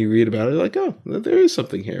 And then you read about it, like, oh, there is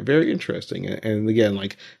something here. Very interesting. And again,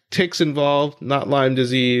 like ticks involved, not Lyme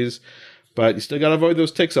disease. But you still got to avoid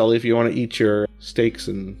those ticks, Ollie, if you want to eat your steaks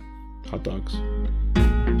and hot dogs.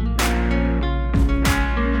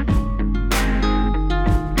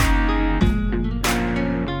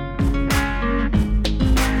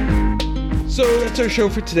 So that's our show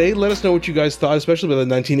for today. Let us know what you guys thought, especially about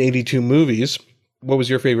the 1982 movies. What was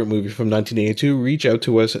your favorite movie from 1982? Reach out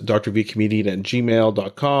to us at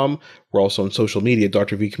drvcomedian@gmail.com. We're also on social media,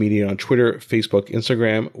 Dr. V Comedian on Twitter, Facebook,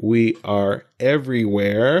 Instagram. We are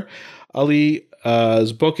everywhere.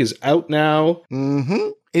 Ali's book is out now. Mm-hmm.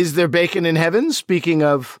 Is There Bacon in Heaven? Speaking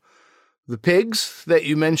of the pigs that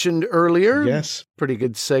you mentioned earlier. Yes. Pretty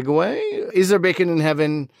good segue. Is There Bacon in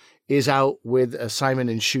Heaven is out with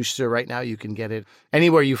Simon & Schuster right now. You can get it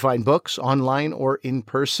anywhere you find books, online or in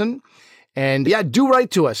person. And yeah, do write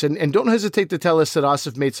to us. And don't hesitate to tell us that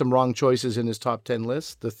Asif made some wrong choices in his top 10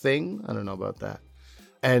 list. The Thing, I don't know about that.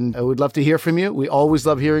 And I would love to hear from you. We always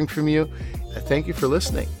love hearing from you. Thank you for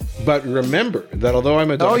listening. But remember that although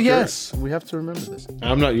I'm a doctor... Oh, yes. We have to remember this.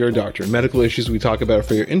 I'm not your doctor. Medical issues we talk about are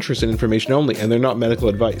for your interest and information only, and they're not medical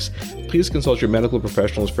advice. Please consult your medical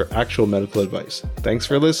professionals for actual medical advice. Thanks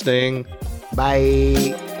for listening.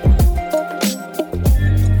 Bye.